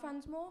with Yeah. your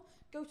friends more.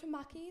 Go to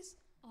Mackey's.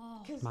 Oh,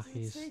 Because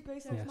Mackey's, it's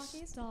great yes.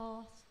 Mackey's.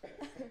 start.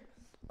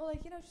 Or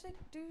like, you know, just like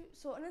do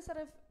something instead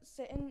of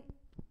sitting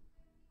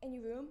in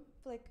your room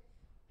for like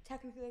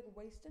technically like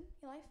wasting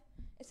your life.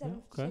 Instead Yeah,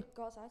 of just okay. like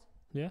go outside.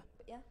 Yeah.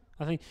 But yeah.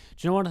 I think. Do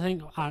you know what I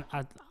think?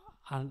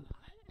 And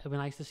it'd be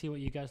nice to see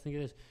what you guys think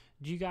of this.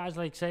 Do you guys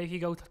like say if you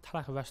go to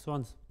like a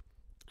restaurant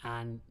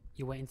and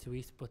you're waiting to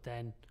eat, but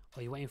then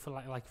or you're waiting for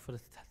like for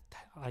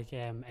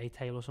a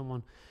tail or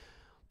someone,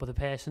 but the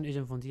person who's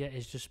in front of you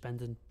is just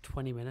spending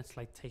 20 minutes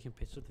like taking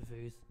pictures of the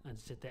food and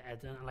sit there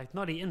and like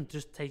not eating,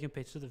 just taking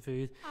pictures of the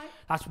food.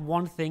 That's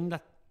one thing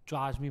that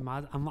drives me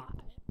mad. I'm like,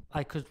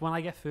 because when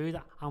I get food,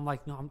 I'm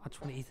like, no, I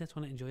just want to eat it, I just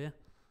want to enjoy it.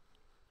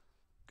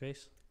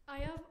 Grace? I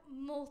have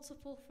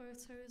multiple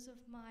photos of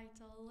my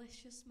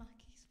delicious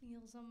Mackey's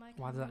meals on my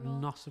Why camera does that roll.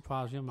 not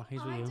surprise you,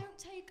 Mackey's with I you? don't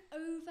take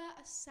over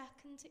a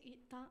second to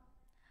eat that.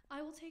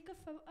 I will take a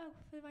photo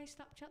for my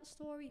Snapchat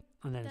story.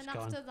 And then Then it's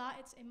gone. after that,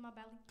 it's in my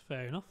belly.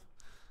 Fair enough.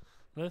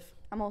 Liv?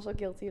 I'm also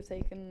guilty of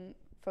taking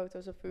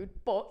photos of food,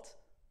 but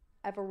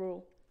I have a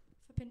rule.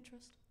 For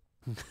Pinterest.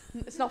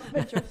 It's not for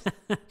Pinterest.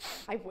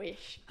 I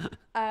wish.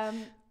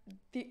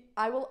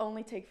 I will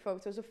only take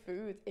photos of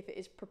food if it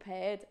is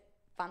prepared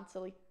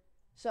fancily.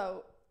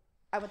 So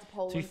I went to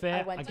Poland. fair,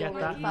 I went I to get a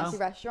that really now. fancy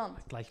restaurant.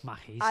 Like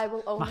Mackey's. I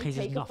will only Mackey's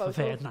is take a not photo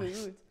prepared of nice.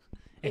 food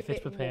if it's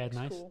prepared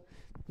nice. Cool.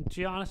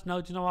 Do you honest?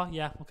 No, do you know what?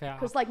 Yeah, okay.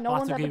 Because like no I'll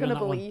one's have to ever agree gonna with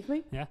that one. believe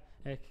me.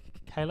 Yeah.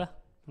 Kayla,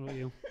 what about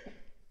you?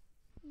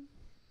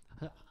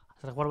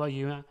 So, like, what about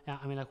you? Yeah,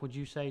 I mean, like, would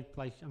you say,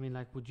 like,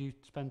 would you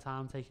spend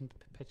time taking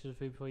pictures of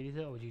food before you eat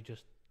it, or would you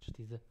just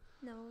eat it?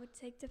 No, I would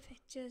take the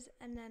pictures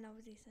and then I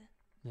would eat it.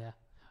 Yeah.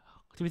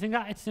 Do we think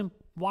that it's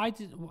why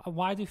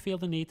do you feel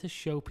the need to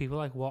show people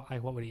like what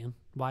we're eating?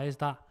 Why is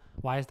that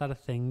a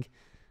thing?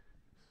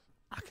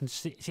 I can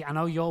see. I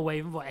know you're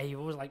waving, but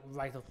Ava was like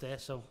right up there.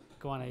 So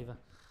go on, Ava.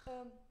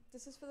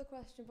 This is for the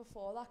question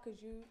before that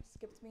because you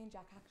skipped me and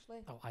Jack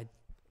actually. Oh, I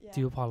Yeah.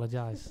 do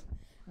apologise.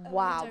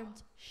 Wow.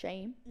 Don't.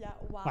 Shame. Yeah.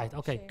 Wow. Right.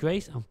 Okay. shame.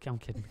 Grace. I'm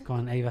kidding. Go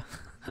on, Ava.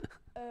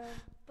 But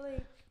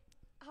like,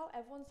 how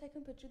everyone's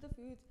taking a picture of the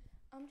food.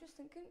 I'm just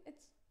thinking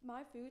it's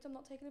my food. I'm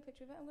not taking a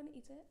picture of it. I'm gonna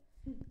eat it.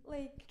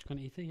 Like, Just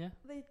gonna eat it, yeah.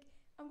 like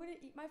I'm gonna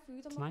eat my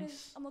food. It's I'm not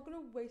nice. I'm not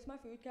gonna waste my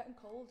food getting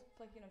cold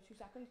for like 2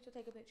 seconds to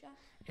take a picture.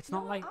 It's No,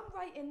 not like I'm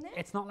right in there.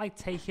 it's not like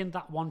taking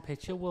that one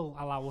picture will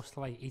allow us to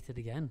like eat it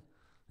again.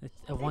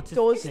 Once It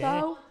does it's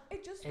there, though.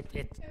 It just it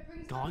It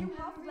brings Gone. back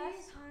you have memories.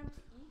 less time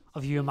to eat.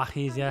 of you and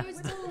Mackey's, yeah. And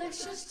those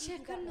delicious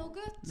chicken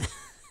nuggets.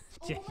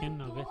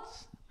 Chicken Oh my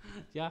nuggets.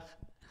 Yeah.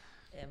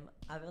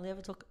 I've only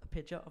ever took a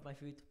picture of my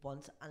food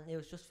once, and it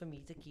was just for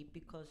me to keep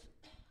because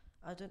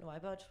I don't know why,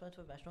 but I just went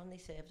to a restaurant and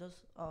they served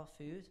us our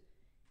food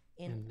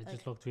in And it like,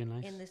 just looked really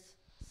nice. in this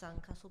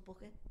sandcastle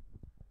bucket.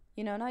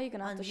 You know now you're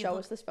gonna have And to you show look-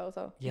 us this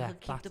photo. You Yeah,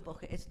 could keep that- the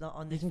bucket. It's not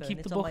on You this can phone. keep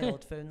it's the on bucket? my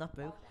old phone. That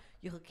broke.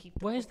 You could keep.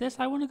 The Where's bucket. this?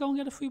 I want to go and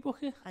get a free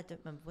bucket. I don't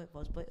remember what it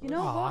was, but it You was,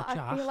 know Oh, what? I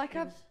Jack. feel like It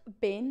I've was-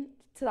 been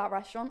to that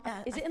restaurant.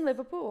 Yeah, Is I- it in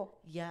Liverpool?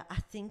 yeah, I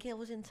think it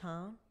was in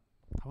town.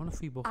 I want a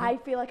free bucket. I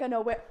feel like I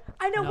know where.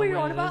 I know Know where you're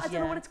where on it about. is, I don't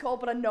know yeah. what it's called,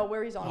 but I know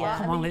where he's on Yeah. about.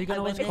 Come I on, mean, Lee, you know I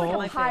what went it's there it's for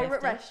like called. a my pirate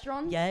birthday.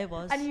 restaurant. Yeah, it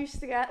was. And you used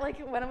to get like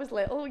when I was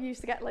little, you used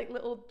to get like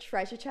little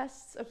treasure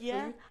chests of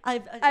yeah,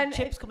 food. and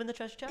chips come in the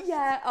treasure chest.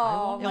 Yeah. Oh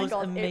want my one. It was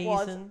god, it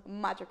was amazing.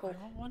 magical.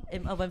 I want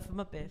one. I went for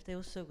my birthday. It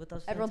was so good. That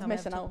was the Everyone's time I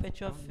missing ever took out. a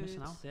picture of Everyone's food.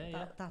 missing out, yeah,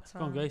 yeah. That time.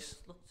 Go on, Grace.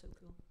 Looked so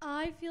cool.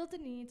 I feel the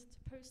need to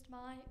post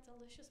my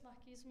delicious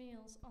Mackey's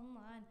meals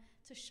online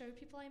to show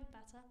people I'm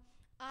better.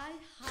 I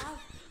have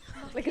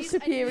Like a Mackey's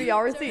and you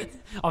superiority.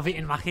 don't. I've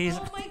eaten Mackey's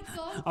Oh my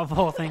god. of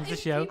all things to If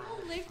show. people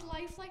lived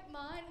life like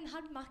mine and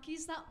had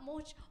Mackey's that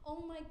much,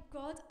 oh my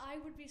god, I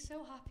would be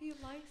so happy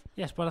with life.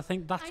 Yes, but I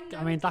think that's. I I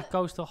know mean, that that-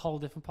 goes to a whole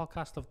different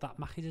podcast of that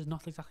Mackey's is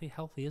not exactly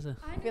healthy, is it?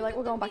 I feel like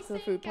we're going back to the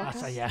food podcast.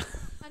 That's yeah.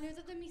 I know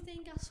that the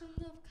methane gas from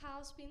the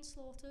cows being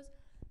slaughtered,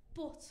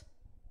 but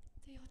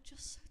they are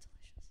just so delicious.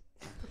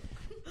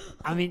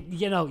 I mean,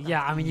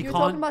 yeah. I mean, you You were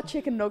talking can't. about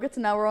chicken nuggets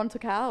and now we're on to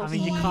cows. I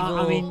mean, you Oh, can't.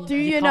 I mean, Do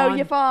you know can't-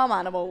 your farm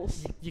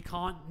animals? You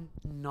can't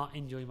not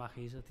enjoy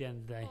Mackey's at the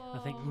end of the day. I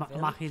think Oh.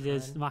 Really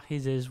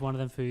Mackey's is one of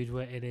them foods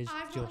where it is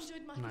I've not just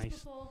enjoyed Mackey's nice.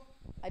 before.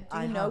 I do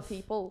I know have.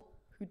 people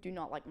who do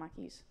not like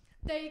Mackey's.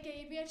 They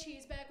gave me a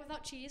cheeseburger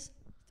without cheese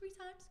 3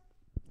 times.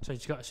 So you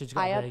got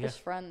I a had burger. this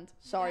friend.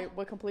 Sorry, Yeah.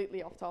 we're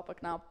completely off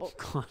topic now, but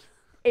Go on.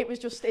 it was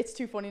just, it's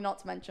too funny not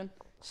to mention.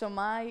 So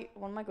one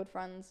of my good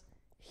friends,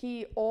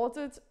 he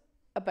ordered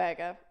a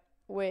burger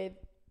with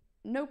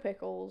no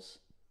pickles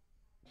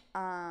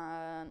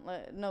and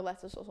no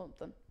lettuce or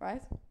something,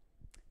 right?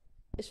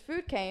 His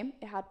food came,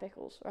 it had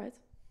pickles, right?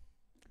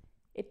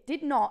 It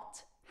did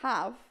not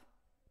have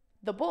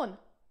the bun.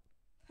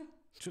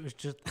 It's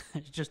just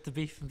it's just the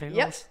beef and pickles.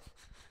 Yep.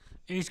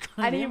 Who's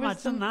gonna And be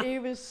imagine that? he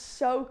was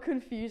so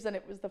confused, and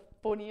it was the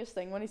funniest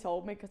thing when he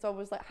told me, because I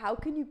was like, how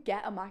can you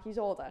get a Mackey's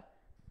order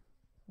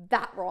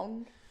that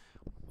wrong?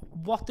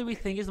 What do we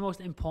think is the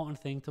most important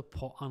thing to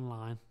put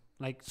online?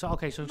 Like, so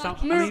okay, so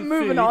Mackey's. Moving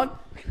food, on.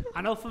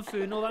 I know from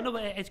food and all that. No,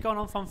 but it's going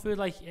on from food.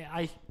 Like,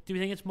 do we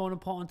think it's more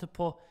important to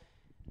put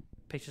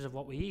pictures of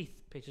what we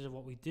eat, pictures of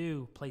what we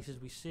do, places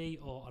we see,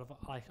 or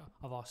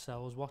of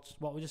ourselves?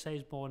 What would you say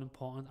is more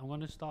important? I'm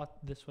going to start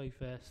this way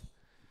first.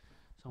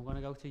 So I'm going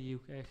to go to you,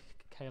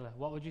 Kayla.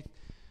 What would you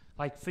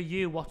like for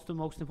you? What's the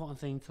most important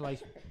thing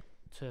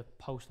to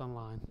post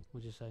online?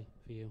 Would you say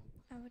for you?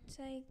 I would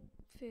say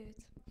food.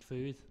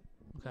 Food.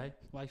 Okay.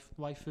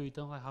 Why food?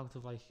 Don't like out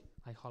of like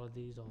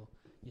holidays or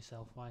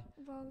yourself? Why?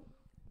 Well,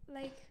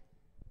 like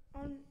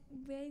on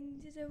when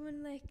you're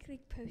doing like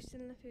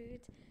posting the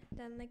food,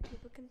 then like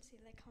people can see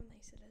like how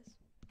nice it is.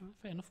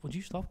 Fair enough. Would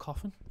you stop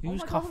coughing? Who Oh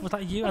was my coughing? God. Was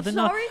that you? I'm I didn't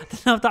know. sorry. I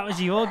didn't know if that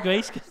was you or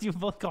Grace, because you were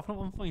both coughing at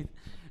one point.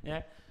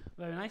 Yeah.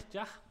 Very nice,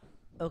 Jack.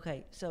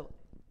 Okay, so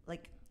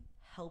like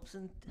help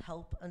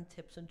and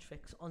tips and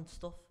tricks on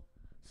stuff.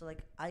 So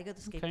like I go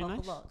to skate Okay, park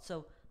nice. a lot,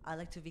 so I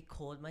like to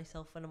record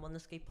myself when I'm on the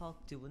skate park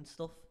doing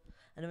stuff.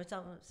 I know it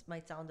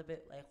might sound a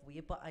bit like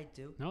weird, but I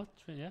do, No,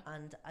 it's yeah.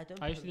 and I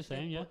don't. I used to do the post it,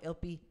 same, yeah. but it'll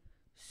be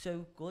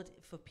so good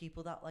for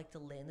people that like to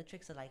learn the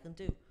tricks that I can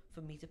do, for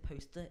me to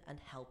post it and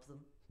help them.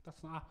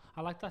 That's not.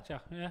 I like that,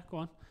 Jack. Yeah, go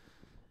on.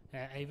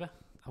 Ava,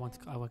 I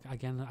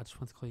just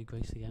want to call you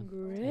Grace again.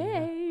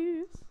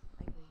 Grace.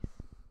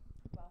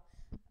 Well,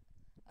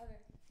 okay.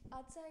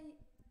 I'd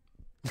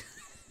say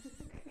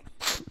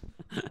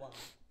Wow.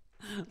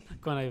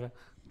 Go on, Ava.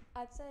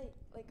 I'd say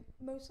like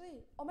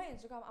mostly on my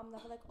Instagram. I'm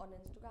never like on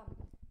Instagram.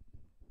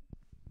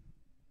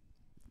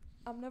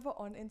 I'm never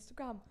on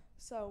Instagram.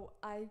 So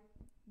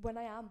when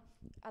I am,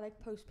 I like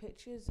post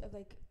pictures of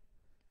like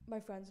my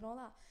friends and all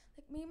that.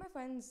 Like me and my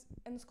friends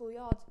in the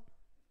schoolyard,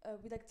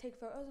 we like take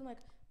photos and like,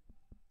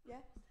 yeah.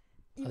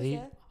 He was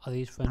there. Are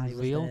these friends I was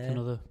real? there. Can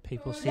other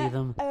people see Yeah,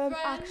 them? Friends. Are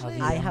Actually,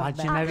 these I have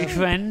imaginary met-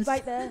 friends?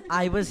 right there.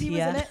 I was He was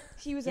in here. it.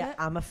 He was in Yeah, it.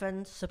 I'm a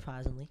friend,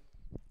 surprisingly.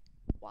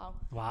 Wow.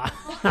 Wow.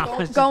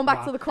 Going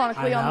back to the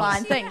chronically I know.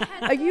 online thing.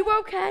 Are you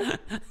okay? I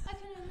can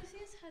only see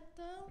his head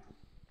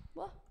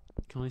though.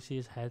 Can only see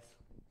his head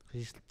because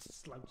he's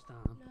slouched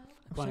down. No.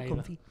 I'm Go on, so Ava.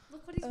 comfy.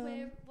 Look what he's Um,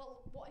 wearing.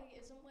 Well, what he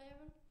isn't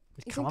wearing.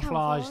 He's He's in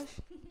camouflaged.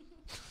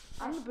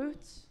 And the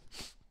boots.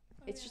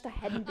 Oh, It's yeah. just a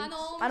head and boots.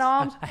 arms. And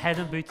arms. A head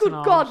and boots Good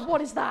and God, arms.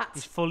 what is that?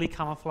 He's fully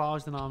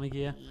camouflaged in army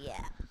gear.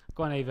 Yeah.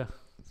 Go on, Ava.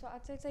 So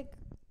I'd say it's like,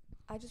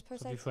 I just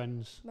post Of your like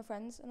friends. my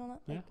friends and all that.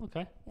 Yeah. Like,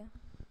 Okay. yeah.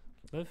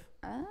 Liv.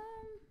 Um,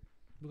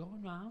 We're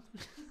going round.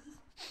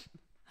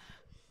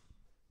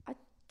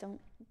 don't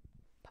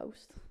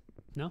post.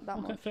 No. That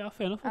Okay. much.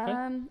 Fair enough. Okay.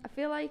 I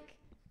feel like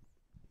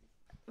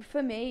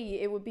for me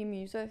it would be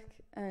music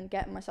and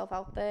getting myself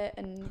out there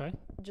and Okay.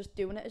 just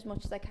doing it as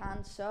much as I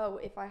can. So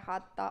if I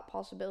had that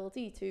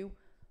possibility to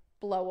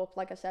blow up,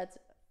 like I said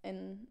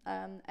in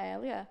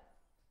earlier,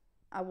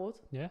 I would.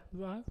 Yeah.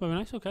 Right. Very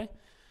nice. Okay.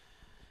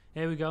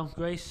 Here we go.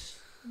 Grace.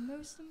 The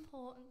most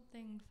important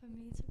thing for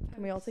me to post.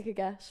 Can we all take a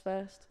guess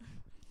first?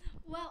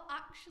 Well,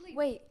 actually,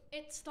 wait,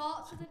 it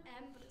starts with an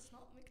M, but it's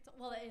not McDonald's.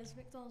 Well, it is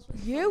McDonald's. But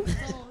it's You? not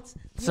McDonald's.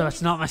 So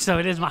it's not my. So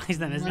it is mine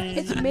then, isn't it?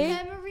 It's me.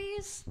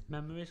 Memories.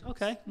 Memories.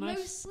 Okay. Nice.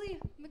 Mostly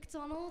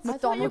McDonald's. I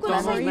thought you were gonna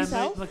McDonald's, say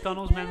yourself.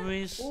 McDonald's Yeah.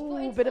 memories. But Ooh,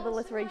 it's bit of also,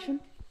 alliteration.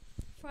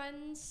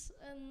 Friends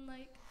and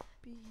like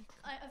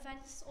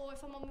events, or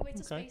if I'm on my way to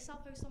Okay. space, I'll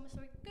post on my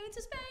story, going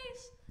to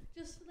space,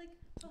 just like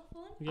for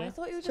fun. Yeah. I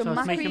thought you were So So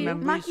it's making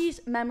memories.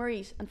 Mackey's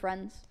memories and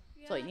friends.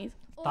 Yeah. That's all you need.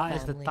 Or That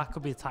is Family. that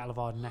could be the title of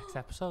our next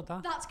episode.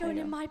 That. That's There going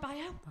you in go. my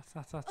bio.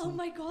 That's Oh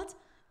my god.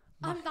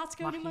 That's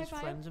going in my Mackey's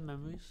bio. friends and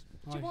memories.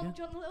 Do you want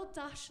a little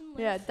dash and live?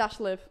 Yeah, dash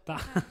live.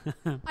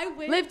 I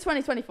will. Live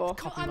 2024. No, I'm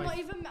Copyright. not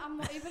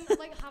even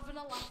like having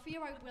a laugh for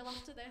you. I will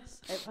after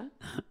this.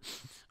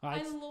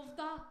 Right. I love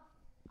that.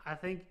 I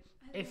think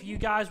I if love you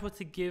it. guys were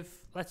to give,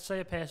 let's say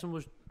a person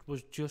was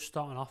just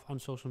starting off on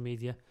social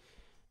media,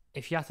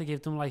 if you had to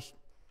give them like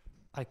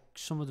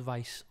some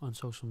advice on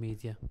social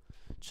media,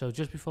 so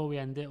just before we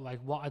end it, like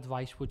what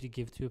advice would you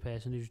give to a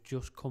person who's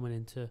just coming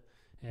into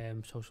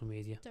social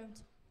media?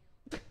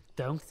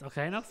 Don't.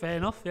 Okay, no, fair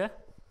enough. Yeah.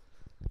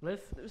 Liv.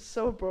 It was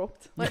so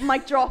abrupt. Like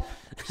mic drop.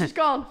 She's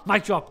gone.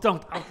 Mic drop.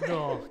 Don't out the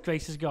door.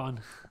 Grace is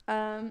gone.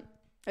 I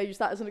use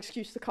that as an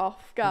excuse to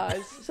cough,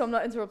 guys, so I'm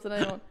not interrupting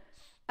anyone.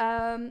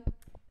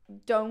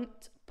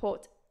 Don't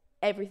put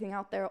everything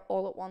out there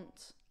all at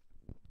once.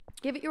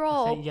 Give it your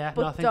all, Yeah,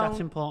 but no, I think don't that's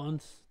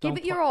important. give Don't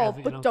it your put all,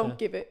 everything but out don't there.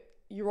 give it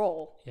your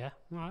all. Yeah,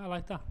 right, I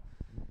like that.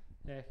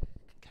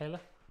 Kayla.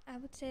 I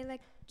would say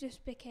like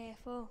just be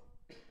careful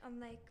and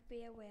like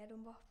be aware of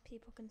what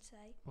people can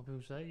say. What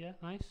people say? Yeah,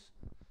 nice.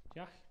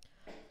 Jack.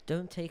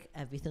 Don't take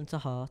everything to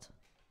heart.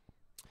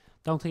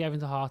 Don't take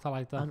everything to heart. I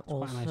like that. And It's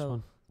quite a nice also,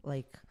 one.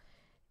 Like,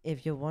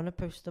 if you want to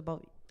post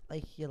about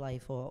like your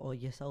life or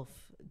yourself,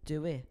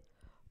 do it.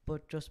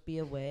 but just be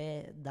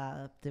aware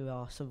that there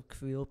are some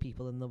cruel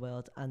people in the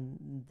world,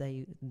 and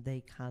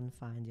they can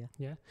find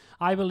you.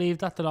 I believe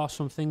that there are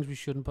some things we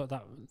shouldn't put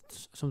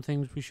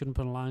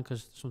online,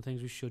 because some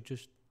things we should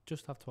just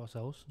have to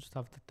ourselves, just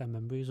have the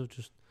memories of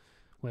just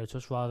where it's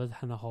us, rather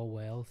than the whole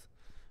world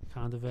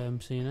kind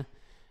of seeing it.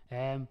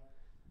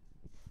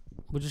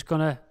 We're just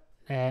gonna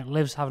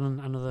Liv's having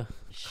another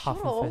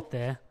coughing fit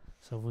there,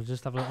 so we'll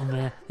just have a little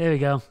there. There we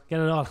go. Get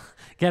it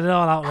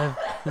all out, Liv.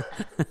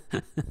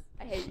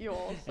 I hate you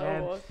all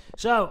so much.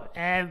 So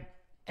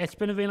it's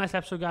been a really nice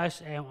episode,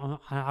 guys. I'm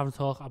having a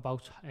talk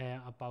about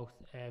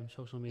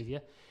social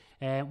media.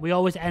 We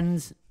always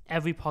end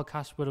every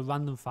podcast with a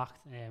random fact,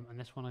 and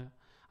this one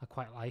I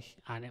quite like,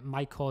 and it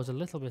might cause a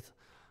little bit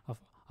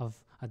of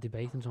a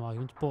debate and some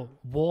arguments, but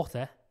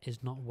water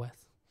is not wet.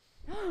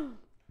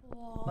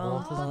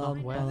 Water's not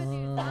we wet. never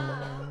do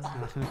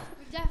that.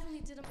 We definitely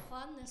didn't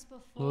plan this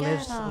before.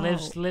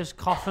 Liv's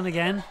coughing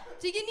again.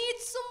 Do you need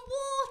some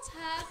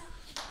water?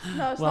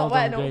 No, it's Well not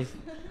wet done, enough.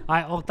 Grace.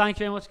 Alright, well, thank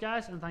you very much,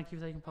 guys, and thank you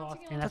for taking part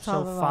in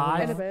episode In a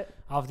 5 bit.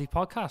 of the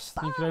podcast.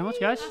 Thank you very much,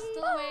 guys. Hasta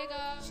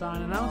luego.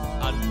 Signing out.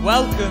 And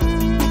welcome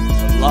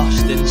to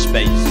Lost in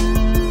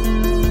Space.